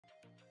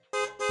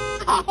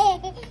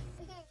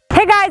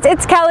Hey guys,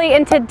 it's Kelly,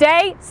 and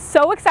today,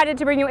 so excited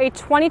to bring you a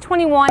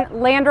 2021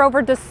 Land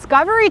Rover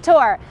Discovery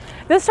tour.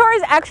 This tour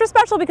is extra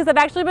special because I've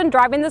actually been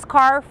driving this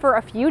car for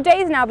a few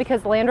days now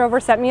because Land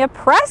Rover sent me a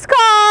press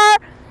car.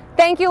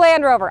 Thank you,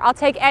 Land Rover. I'll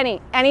take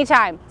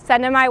anytime.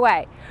 Send them my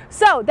way.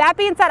 So that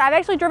being said, I've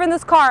actually driven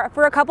this car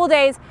for a couple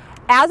days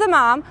as a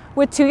mom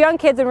with 2 young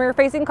kids and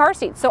rear-facing car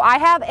seats. So I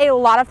have a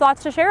lot of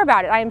thoughts to share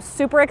about it. I am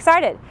super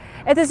excited.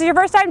 If this is your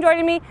first time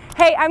joining me,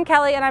 hey, I'm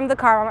Kelly and I'm the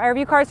Car Mom. I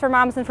review cars for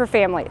moms and for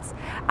families.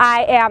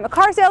 I am a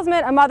car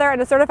salesman, a mother,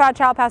 and a certified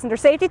child passenger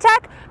safety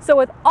tech. So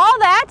with all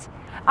that,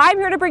 I'm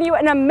here to bring you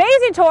an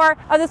amazing tour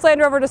of this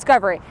Land Rover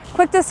Discovery.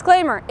 Quick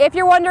disclaimer, if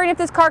you're wondering if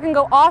this car can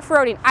go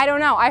off-roading, I don't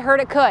know, I heard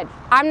it could.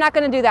 I'm not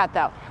gonna do that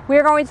though. We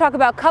are going to talk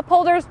about cup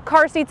holders,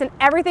 car seats, and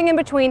everything in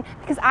between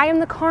because I am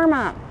the Car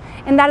Mom,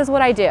 and that is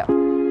what I do.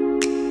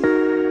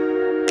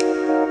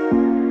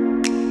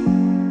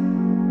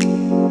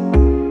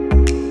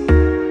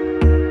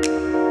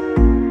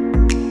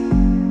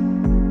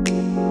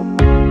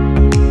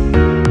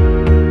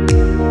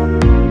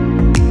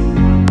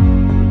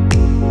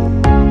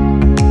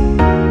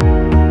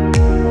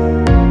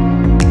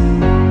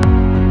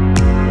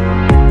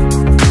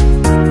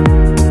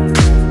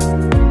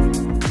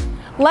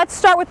 Let's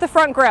start with the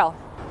front grille.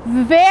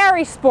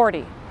 Very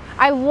sporty.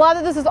 I love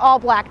that this is all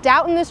blacked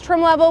out in this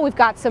trim level. We've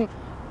got some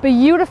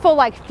beautiful,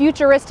 like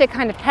futuristic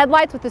kind of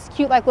headlights with this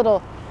cute, like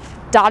little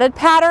dotted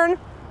pattern.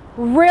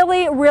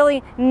 Really,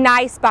 really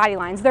nice body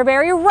lines. They're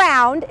very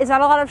round. It's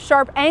not a lot of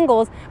sharp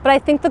angles, but I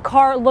think the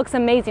car looks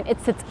amazing. It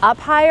sits up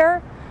higher,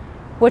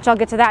 which I'll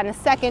get to that in a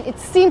second. It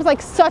seems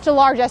like such a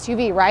large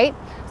SUV, right?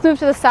 Let's move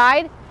to the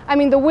side. I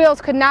mean, the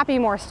wheels could not be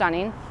more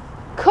stunning.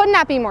 Could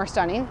not be more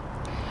stunning.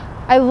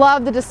 I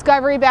love the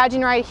Discovery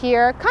badging right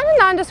here. Kind of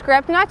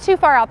nondescript, not too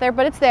far out there,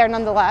 but it's there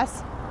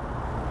nonetheless.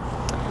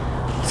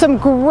 Some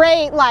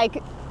great,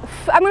 like,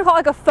 I'm gonna call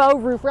it like a faux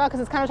roof rail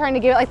because it's kind of trying to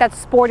give it like that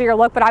sportier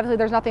look, but obviously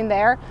there's nothing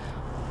there.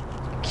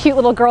 Cute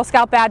little Girl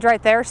Scout badge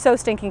right there, so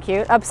stinking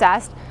cute,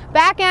 obsessed.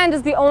 Back end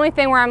is the only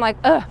thing where I'm like,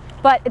 ugh,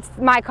 but it's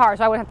my car,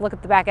 so I wouldn't have to look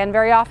at the back end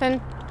very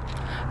often.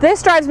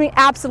 This drives me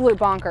absolute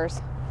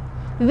bonkers.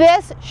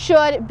 This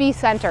should be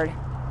centered.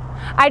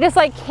 I just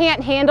like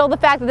can't handle the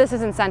fact that this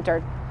isn't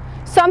centered.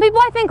 Some people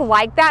I think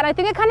like that. I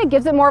think it kind of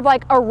gives it more of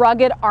like a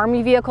rugged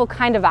army vehicle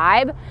kind of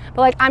vibe, but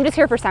like I'm just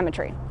here for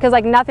symmetry because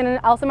like nothing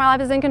else in my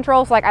life is in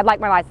control, so like I'd like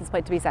my license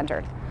plate to be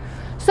centered.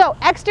 So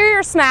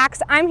exterior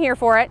smacks, I'm here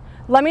for it.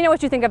 Let me know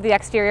what you think of the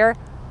exterior.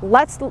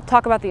 Let's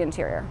talk about the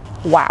interior.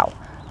 Wow.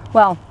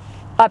 Well,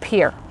 up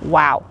here,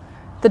 wow.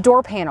 The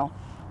door panel,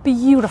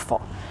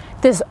 beautiful.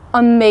 This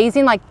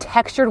amazing like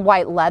textured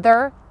white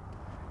leather.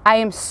 I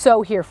am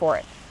so here for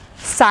it.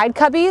 Side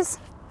cubbies.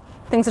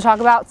 Things to talk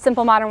about,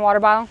 simple modern water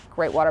bottle,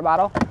 great water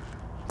bottle.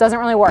 Doesn't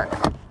really work.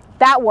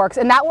 That works,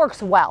 and that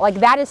works well. Like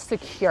that is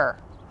secure.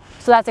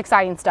 So that's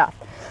exciting stuff.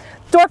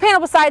 Door panel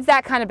besides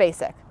that, kind of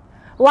basic.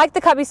 Like the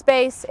cubby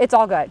space, it's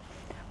all good.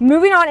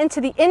 Moving on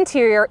into the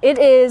interior, it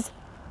is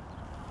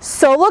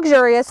so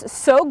luxurious,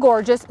 so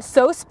gorgeous,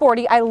 so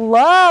sporty. I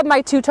love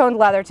my two-toned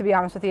leather, to be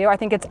honest with you. I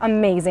think it's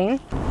amazing.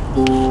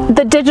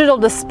 The digital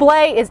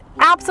display is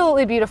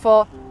absolutely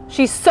beautiful.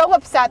 She's so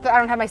upset that I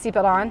don't have my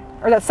seatbelt on,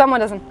 or that someone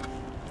doesn't.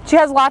 She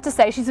has a lot to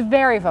say. She's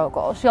very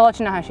vocal. She'll let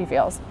you know how she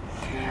feels.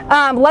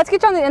 Let's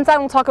get on the inside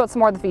and we'll talk about some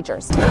more of the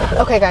features.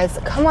 Okay guys,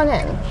 come on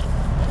in.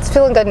 It's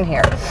feeling good in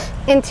here.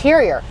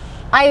 Interior.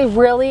 I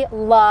really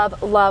love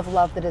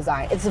the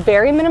design. It's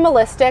very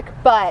minimalistic,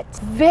 but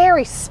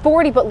very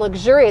sporty, but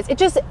luxurious.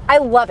 I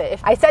love it.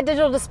 If I said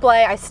digital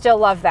display, I still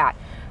love that.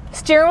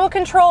 Steering wheel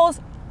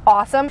controls,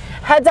 awesome.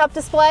 Heads up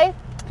display.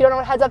 If you don't know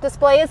what heads up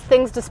display is,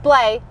 things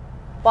display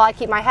while I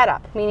keep my head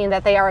up, meaning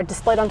that they are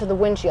displayed onto the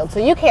windshield. So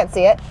you can't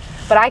see it,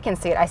 but I can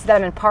see it. I see that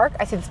I'm in park,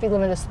 I see the speed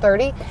limit is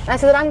 30, and I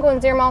see that I'm going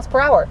 0 miles per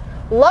hour.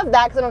 Love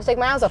that because I don't have to take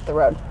my eyes off the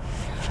road.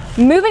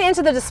 Moving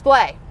into the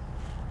display,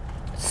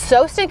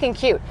 so stinking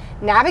cute.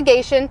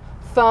 Navigation,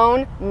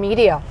 phone,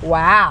 media,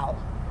 wow.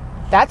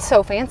 That's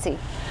so fancy.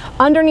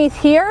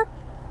 Underneath here,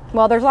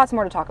 well, there's lots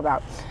more to talk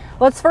about.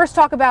 Let's first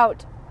talk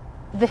about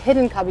the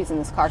hidden cubbies in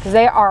this car because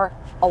they are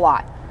a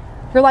lot.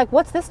 You're like,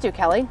 what's this do,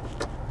 Kelly?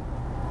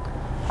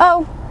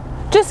 Oh,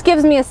 just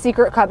gives me a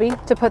secret cubby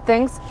to put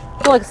things.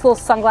 Like this little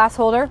sunglass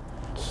holder.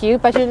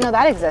 Cute, but you didn't know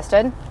that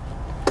existed.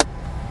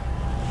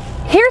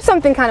 Here's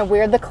something kind of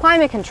weird, the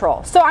climate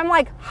control. So I'm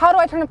like, how do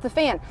I turn up the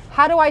fan?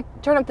 How do I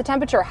turn up the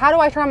temperature? How do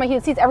I turn on my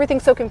heated seats?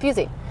 Everything's so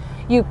confusing.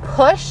 You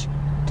push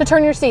to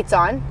turn your seats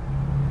on,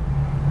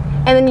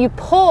 and then you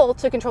pull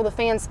to control the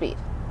fan speed,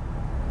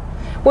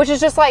 which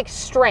is just like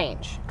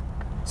strange.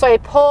 So I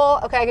pull,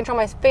 okay, I control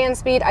my fan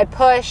speed, I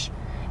push,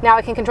 now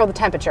I can control the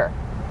temperature.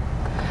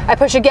 I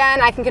push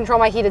again, I can control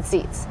my heated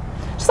seats.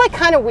 Just like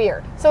kind of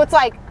weird. So it's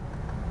like,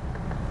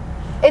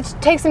 it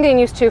takes some getting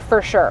used to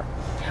for sure.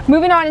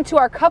 Moving on into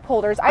our cup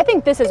holders, I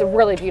think this is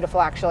really beautiful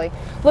actually.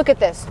 Look at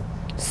this,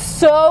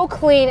 so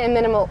clean and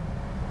minimal.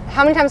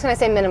 How many times can I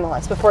say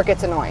minimalist before it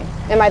gets annoying?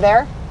 Am I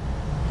there?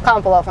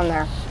 Comment below if I'm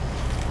there.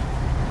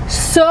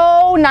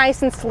 So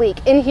nice and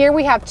sleek. In here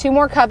we have 2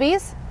 more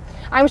cubbies.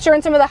 I'm sure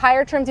in some of the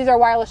higher trims, these are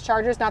wireless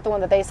chargers, not the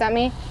one that they sent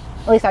me.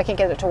 At least I can't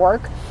get it to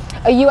work.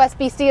 A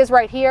USB-C is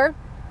right here.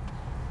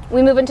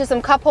 We move into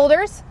some cup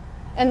holders,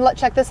 and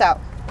check this out.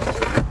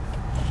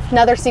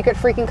 Another secret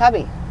freaking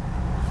cubby.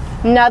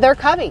 Another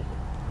cubby.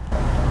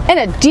 And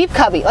a deep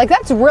cubby. Like,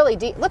 that's really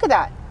deep. Look at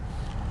that.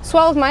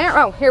 Swallows my arm.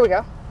 Oh, here we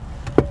go.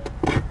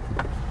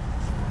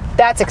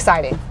 That's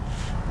exciting.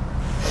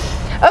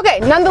 Okay,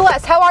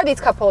 nonetheless, how are these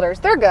cup holders?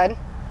 They're good.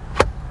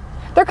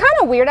 They're kind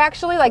of weird,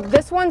 actually. Like,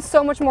 this one's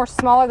so much more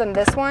smaller than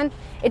this one.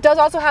 It does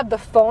also have the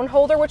phone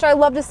holder, which I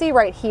love to see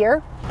right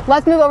here.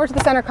 Let's move over to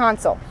the center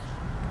console.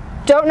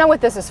 Don't know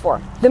what this is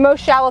for. The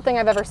most shallow thing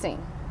I've ever seen.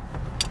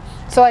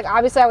 So, like,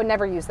 obviously I would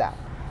never use that.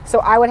 So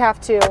I would have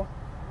to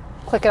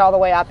click it all the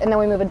way up, and then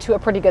we move into a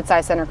pretty good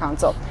size center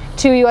console.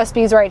 2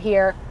 USBs right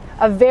here.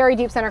 A very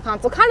deep center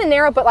console. Kind of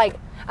narrow, but like,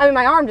 I mean,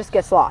 my arm just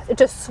gets lost. It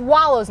just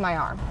swallows my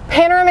arm.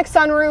 Panoramic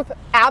sunroof,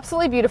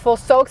 absolutely beautiful.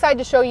 So excited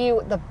to show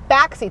you the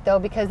back seat though,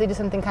 because they did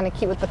something kind of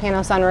cute with the pano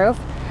sunroof.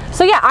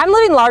 So yeah, I'm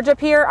living large up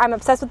here. I'm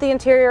obsessed with the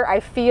interior. I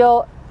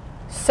feel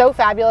so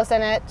fabulous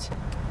in it.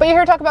 But you're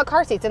here to talk about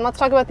car seats, and let's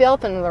talk about the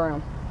elephant in the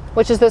room,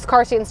 which is this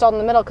car seat installed in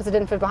the middle because it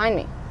didn't fit behind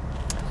me.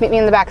 Meet me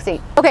in the back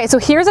seat. Okay, so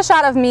here's a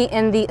shot of me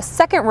in the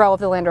second row of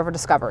the Land Rover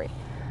Discovery.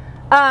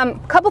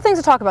 Couple things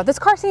to talk about. This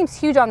car seems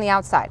huge on the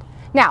outside.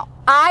 Now,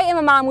 I am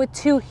a mom with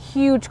 2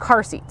 huge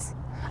car seats.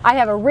 I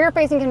have a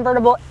rear-facing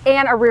convertible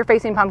and a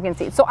rear-facing pumpkin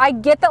seat. So I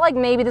get that, like,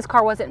 maybe this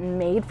car wasn't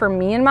made for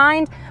me in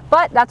mind,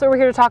 but that's what we're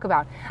here to talk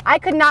about. I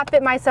could not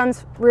fit my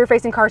son's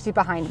rear-facing car seat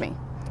behind me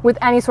with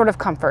any sort of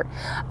comfort.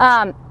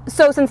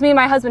 So since me and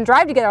my husband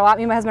drive together a lot,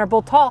 me and my husband are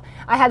both tall,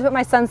 I had to put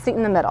my son's seat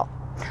in the middle.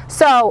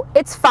 So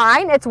it's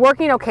fine, it's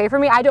working okay for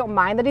me. I don't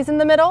mind that he's in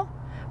the middle,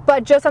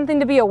 but just something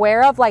to be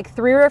aware of, like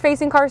 3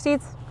 rear-facing car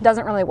seats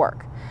doesn't really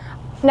work.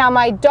 Now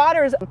my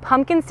daughter's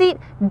pumpkin seat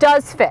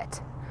does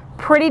fit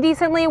pretty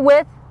decently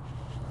with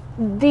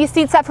these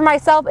seats set for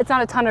myself. It's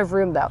not a ton of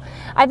room though.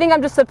 I think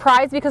I'm just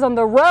surprised because on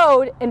the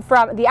road and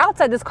from the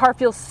outside this car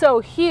feels so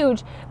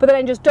huge, but then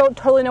I just don't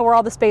totally know where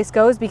all the space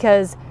goes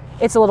because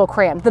it's a little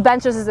crammed. The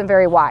bench just isn't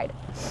very wide.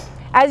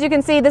 As you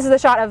can see, this is a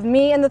shot of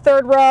me in the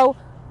 3rd row,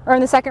 or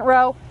in the 2nd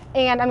row,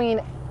 and I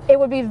mean, it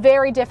would be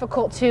very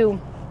difficult to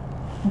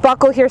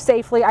buckle here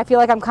safely. I feel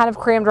like I'm kind of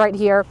crammed right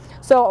here.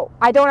 So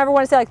I don't ever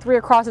want to say like 3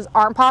 acrosses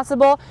aren't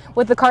possible.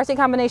 With the car seat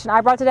combination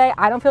I brought today,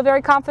 I don't feel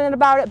very confident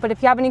about it, but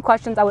if you have any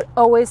questions, I would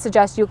always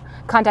suggest you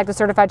contact a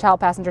certified child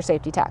passenger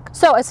safety tech.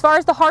 So as far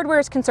as the hardware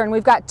is concerned,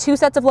 we've got 2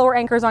 sets of lower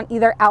anchors on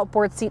either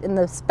outboard seat in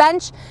this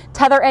bench,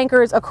 tether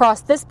anchors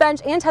across this bench,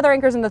 and tether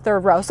anchors in the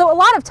 3rd row. So a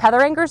lot of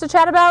tether anchors to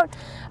chat about,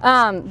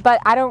 but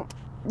I don't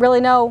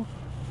really know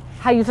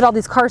how you fit all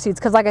these car seats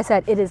because, like I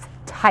said, it is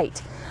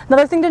tight.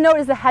 Another thing to note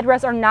is the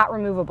headrests are not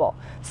removable.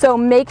 So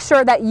make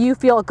sure that you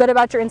feel good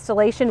about your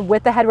installation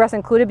with the headrest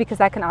included because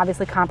that can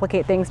obviously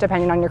complicate things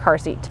depending on your car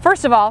seat.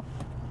 First of all,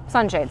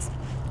 sunshades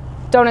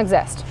don't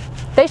exist.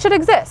 They should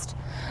exist.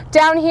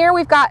 Down here,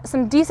 we've got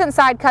some decent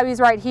side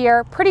cubbies right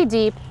here, pretty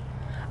deep.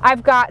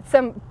 I've got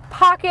some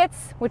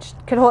pockets, which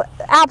could hold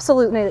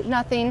absolutely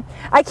nothing.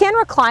 I can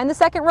recline the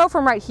 2nd row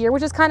from right here,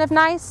 which is kind of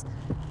nice.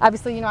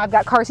 Obviously, you know, I've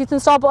got car seats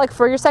installed, but like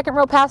for your 2nd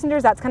row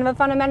passengers, that's kind of a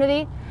fun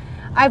amenity.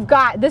 I've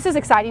got, this is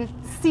exciting,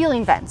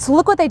 ceiling vents. So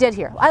look what they did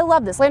here. I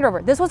love this, Land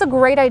Rover. This was a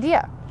great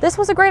idea. This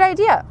was a great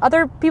idea.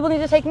 Other people need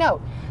to take note.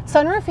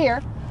 Sunroof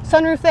here,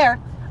 sunroof there,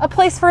 a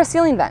place for a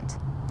ceiling vent.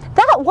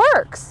 That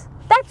works.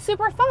 That's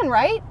super fun,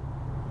 right?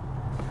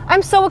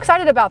 I'm so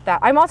excited about that.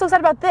 I'm also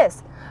excited about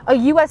this, a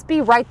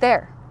USB right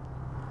there.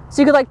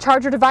 So you could like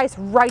charge your device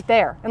right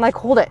there and like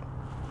hold it.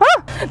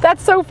 Ah,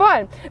 that's so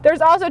fun.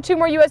 There's also 2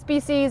 more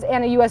USB-Cs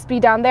and a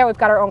USB down there. We've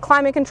got our own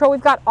climate control. We've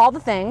got all the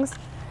things.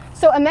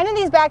 So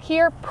amenities back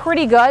here,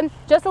 pretty good.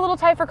 Just a little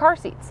tight for car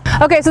seats.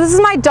 Okay, so this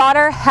is my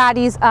daughter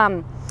Hattie's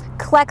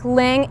Kleck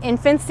Ling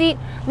infant seat,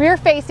 rear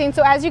facing.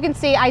 So as you can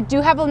see, I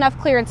do have enough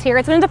clearance here.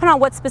 It's going to depend on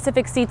what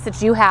specific seats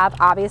that you have,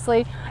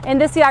 obviously.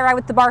 And this seat I ride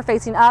with the bar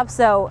facing up,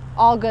 so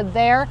all good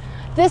there.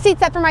 This seat's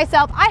set for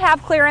myself. I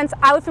have clearance.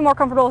 I would feel more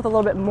comfortable with a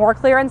little bit more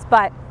clearance,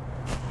 but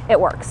it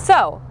works.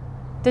 So,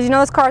 did you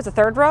know this car is a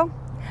 3rd row?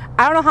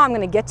 I don't know how I'm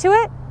going to get to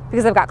it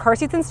because I've got car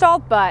seats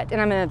installed,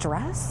 and I'm in a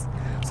dress.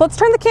 So let's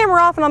turn the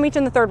camera off and I'll meet you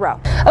in the 3rd row.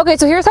 Okay,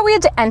 so here's how we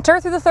had to enter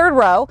through the 3rd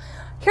row.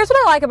 Here's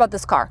what I like about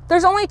this car.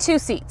 There's only 2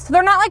 seats. So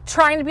they're not like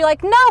trying to be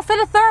like, no, fit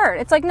a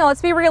 3rd. It's like, no,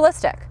 let's be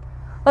realistic.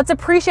 Let's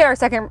appreciate our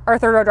 2nd or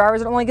 3rd row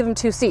drivers and only give them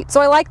 2 seats. So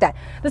I like that.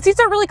 The seats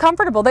are really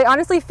comfortable. They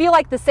honestly feel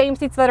like the same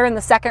seats that are in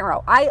the 2nd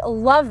row. I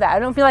love that. I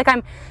don't feel like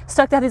I'm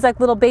stuck to have these like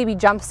little baby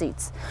jump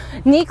seats.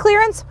 Knee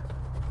clearance,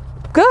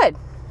 good.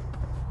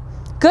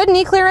 Good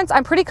knee clearance.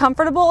 I'm pretty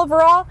comfortable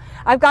overall.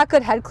 I've got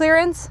good head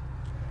clearance.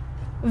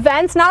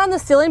 Vents, not on the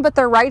ceiling, but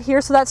they're right here,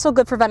 so that's still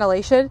good for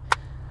ventilation.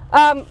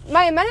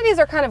 My amenities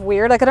are kind of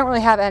weird. Like I don't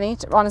really have any,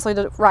 honestly,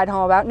 to ride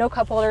home about. No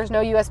cup holders,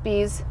 no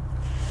USBs.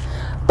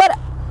 But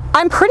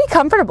I'm pretty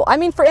comfortable. I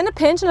mean, for in a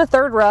pinch in a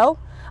 3rd row,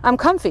 I'm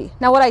comfy.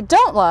 Now what I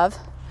don't love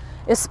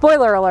is,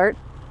 spoiler alert,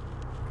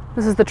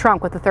 this is the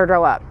trunk with the 3rd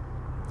row up.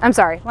 I'm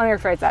sorry, let me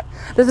rephrase that.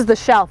 This is the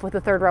shelf with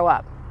the 3rd row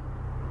up.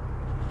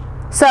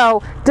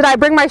 So did I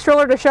bring my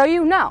stroller to show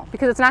you? No,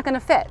 because it's not going to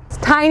fit. It's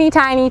tiny,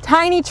 tiny,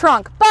 tiny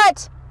trunk,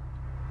 but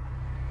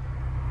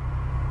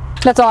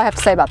that's all I have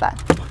to say about that.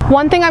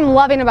 One thing I'm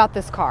loving about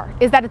this car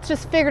is that it's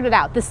just figured it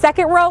out. The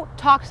second row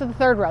talks to the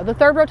third row. The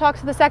third row talks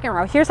to the second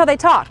row. Here's how they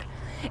talk.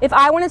 If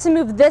I wanted to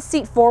move this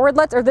seat forward,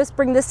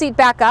 bring this seat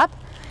back up,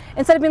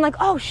 instead of being like,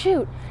 oh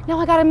shoot, now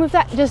I gotta move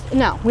that,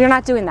 no, we're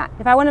not doing that.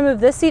 If I wanna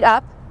move this seat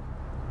up,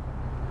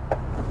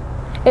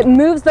 it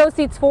moves those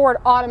seats forward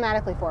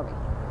automatically for me.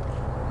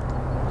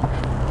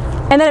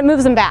 And then it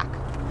moves them back.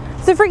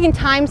 It's a freaking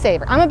time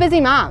saver. I'm a busy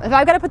mom. If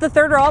I've got to put the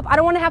third row up, I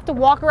don't want to have to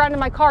walk around in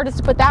my car just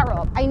to put that row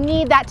up. I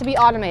need that to be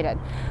automated.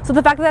 So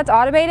the fact that that's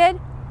automated,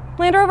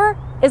 Land Rover,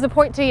 is a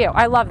point to you.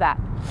 I love that.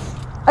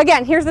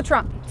 Again, here's the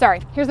trunk.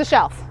 Sorry, here's the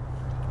shelf.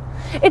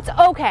 It's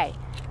okay,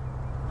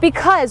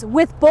 because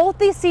with both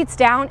these seats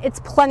down, it's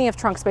plenty of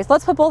trunk space.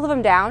 Let's put both of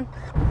them down.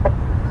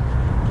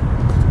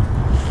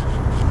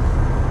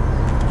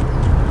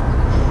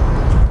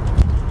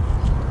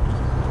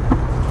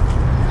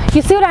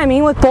 You see what I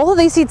mean? With both of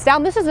these seats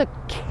down, this is a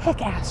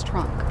kick-ass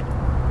trunk.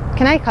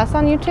 Can I cuss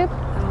on YouTube?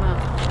 I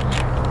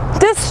don't know.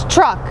 This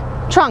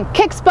trunk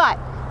kicks butt.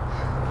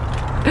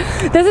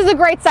 This is a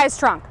great size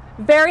trunk.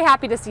 Very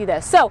happy to see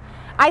this. So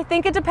I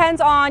think it depends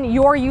on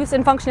your use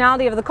and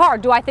functionality of the car.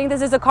 Do I think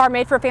this is a car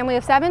made for a family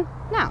of 7?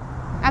 No,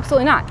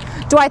 absolutely not.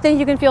 Do I think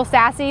you can feel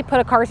sassy,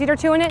 put a car seat or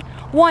 2 in it?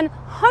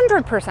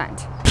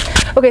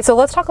 100%. Okay, so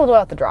let's talk a little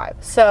about the drive.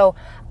 So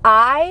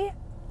I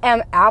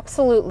am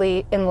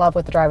absolutely in love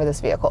with the drive of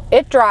this vehicle.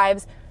 It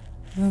drives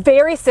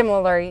very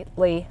similarly,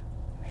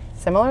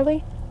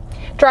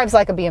 drives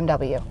like a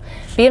BMW.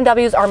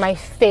 BMWs are my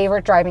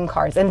favorite driving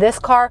cars, and this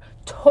car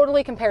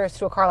totally compares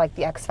to a car like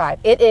the X5.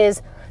 It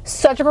is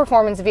such a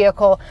performance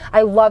vehicle.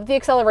 I love the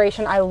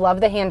acceleration. I love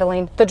the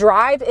handling. The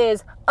drive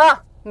is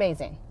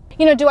amazing.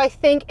 You know, do I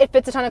think it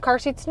fits a ton of car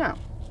seats? No.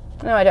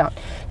 No, I don't.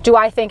 Do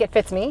I think it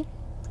fits me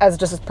as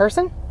just a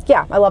person?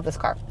 Yeah, I love this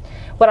car.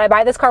 Would I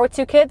buy this car with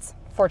 2 kids?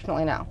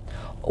 Fortunately, no.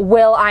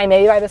 Will I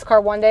maybe buy this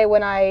car one day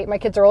when my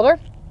kids are older?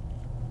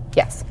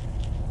 Yes.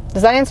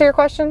 Does that answer your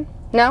question?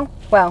 No?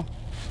 Well,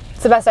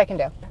 it's the best I can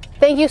do.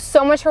 Thank you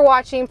so much for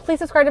watching. Please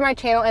subscribe to my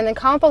channel and then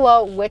comment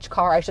below which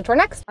car I should tour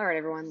next. All right,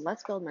 everyone,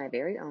 let's build my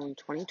very own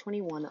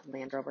 2021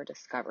 Land Rover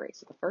Discovery.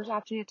 So the first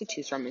option you have to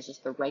choose from is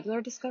just the regular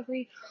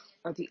Discovery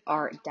or the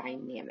R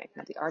Dynamic.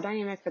 Now, the R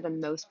Dynamic, for the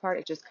most part,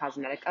 is just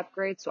cosmetic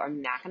upgrades, so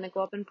I'm not going to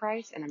go up in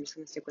price, and I'm just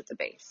going to stick with the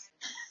base.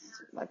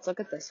 So let's look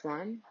at this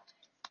one.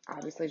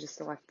 Obviously, just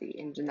select the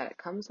engine that it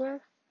comes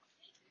with,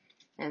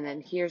 and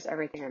then here's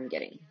everything I'm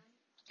getting.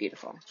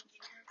 Beautiful.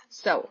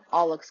 So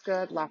all looks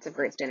good, lots of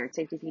great standard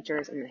safety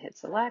features, and then hit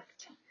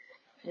select.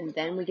 And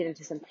then we get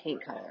into some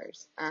paint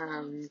colors.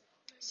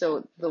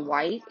 So the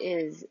white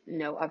is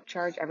no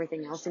upcharge.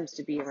 Everything else seems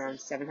to be around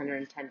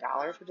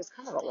 $710, which is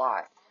kind of a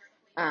lot.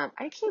 I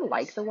actually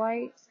like the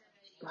white.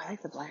 Oh, I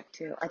like the black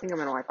too. I think I'm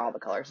going to like all the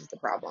colors is the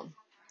problem.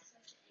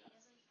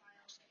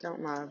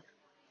 Don't love.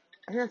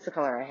 I think that's the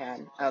color I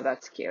had. Oh,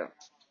 that's cute.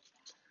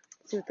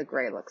 Let's see what the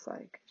gray looks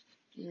like.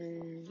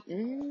 You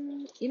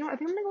know, I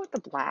think I'm going to go with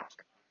the black.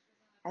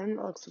 I think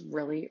it looks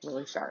really,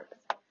 really sharp.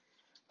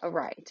 All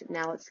right,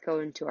 now let's go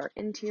into our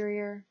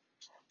interior.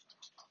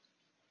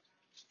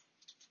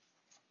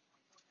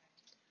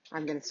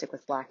 I'm going to stick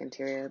with black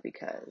interior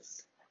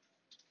because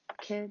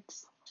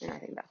kids, and I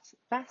think that's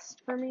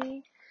best for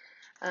me.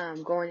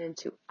 Going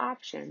into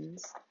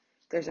options,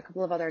 there's a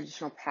couple of other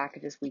additional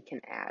packages we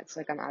can add. So,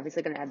 like, I'm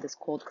obviously going to add this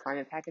cold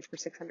climate package for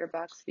 $600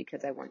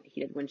 because I want a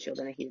heated windshield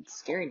and a heated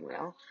steering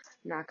wheel.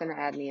 Not going to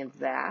add any of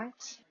that.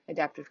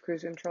 Adaptive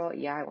cruise control,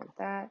 yeah, I want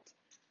that.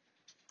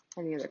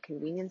 Any other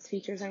convenience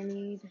features I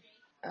need?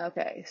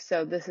 Okay,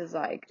 so this is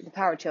like, the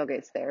power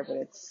tailgate's there, but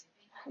it's,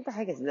 what the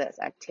heck is this?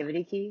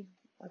 Activity key?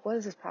 Like, what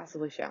is this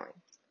possibly showing?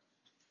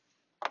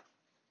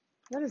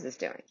 What is this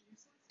doing?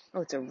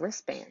 Oh, it's a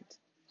wristband.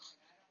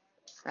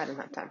 I don't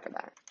have time for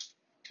that.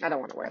 I don't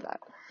want to wear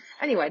that.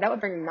 Anyway, that would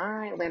bring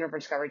my Land Rover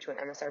Discovery to an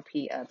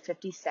MSRP of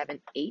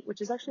 $57,800,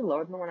 which is actually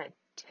lower than the one I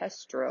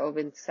test drove,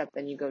 except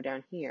then you go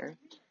down here.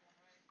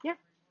 Yeah,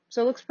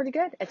 so it looks pretty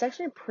good. It's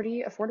actually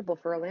pretty affordable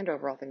for a Land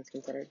Rover, all things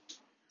considered.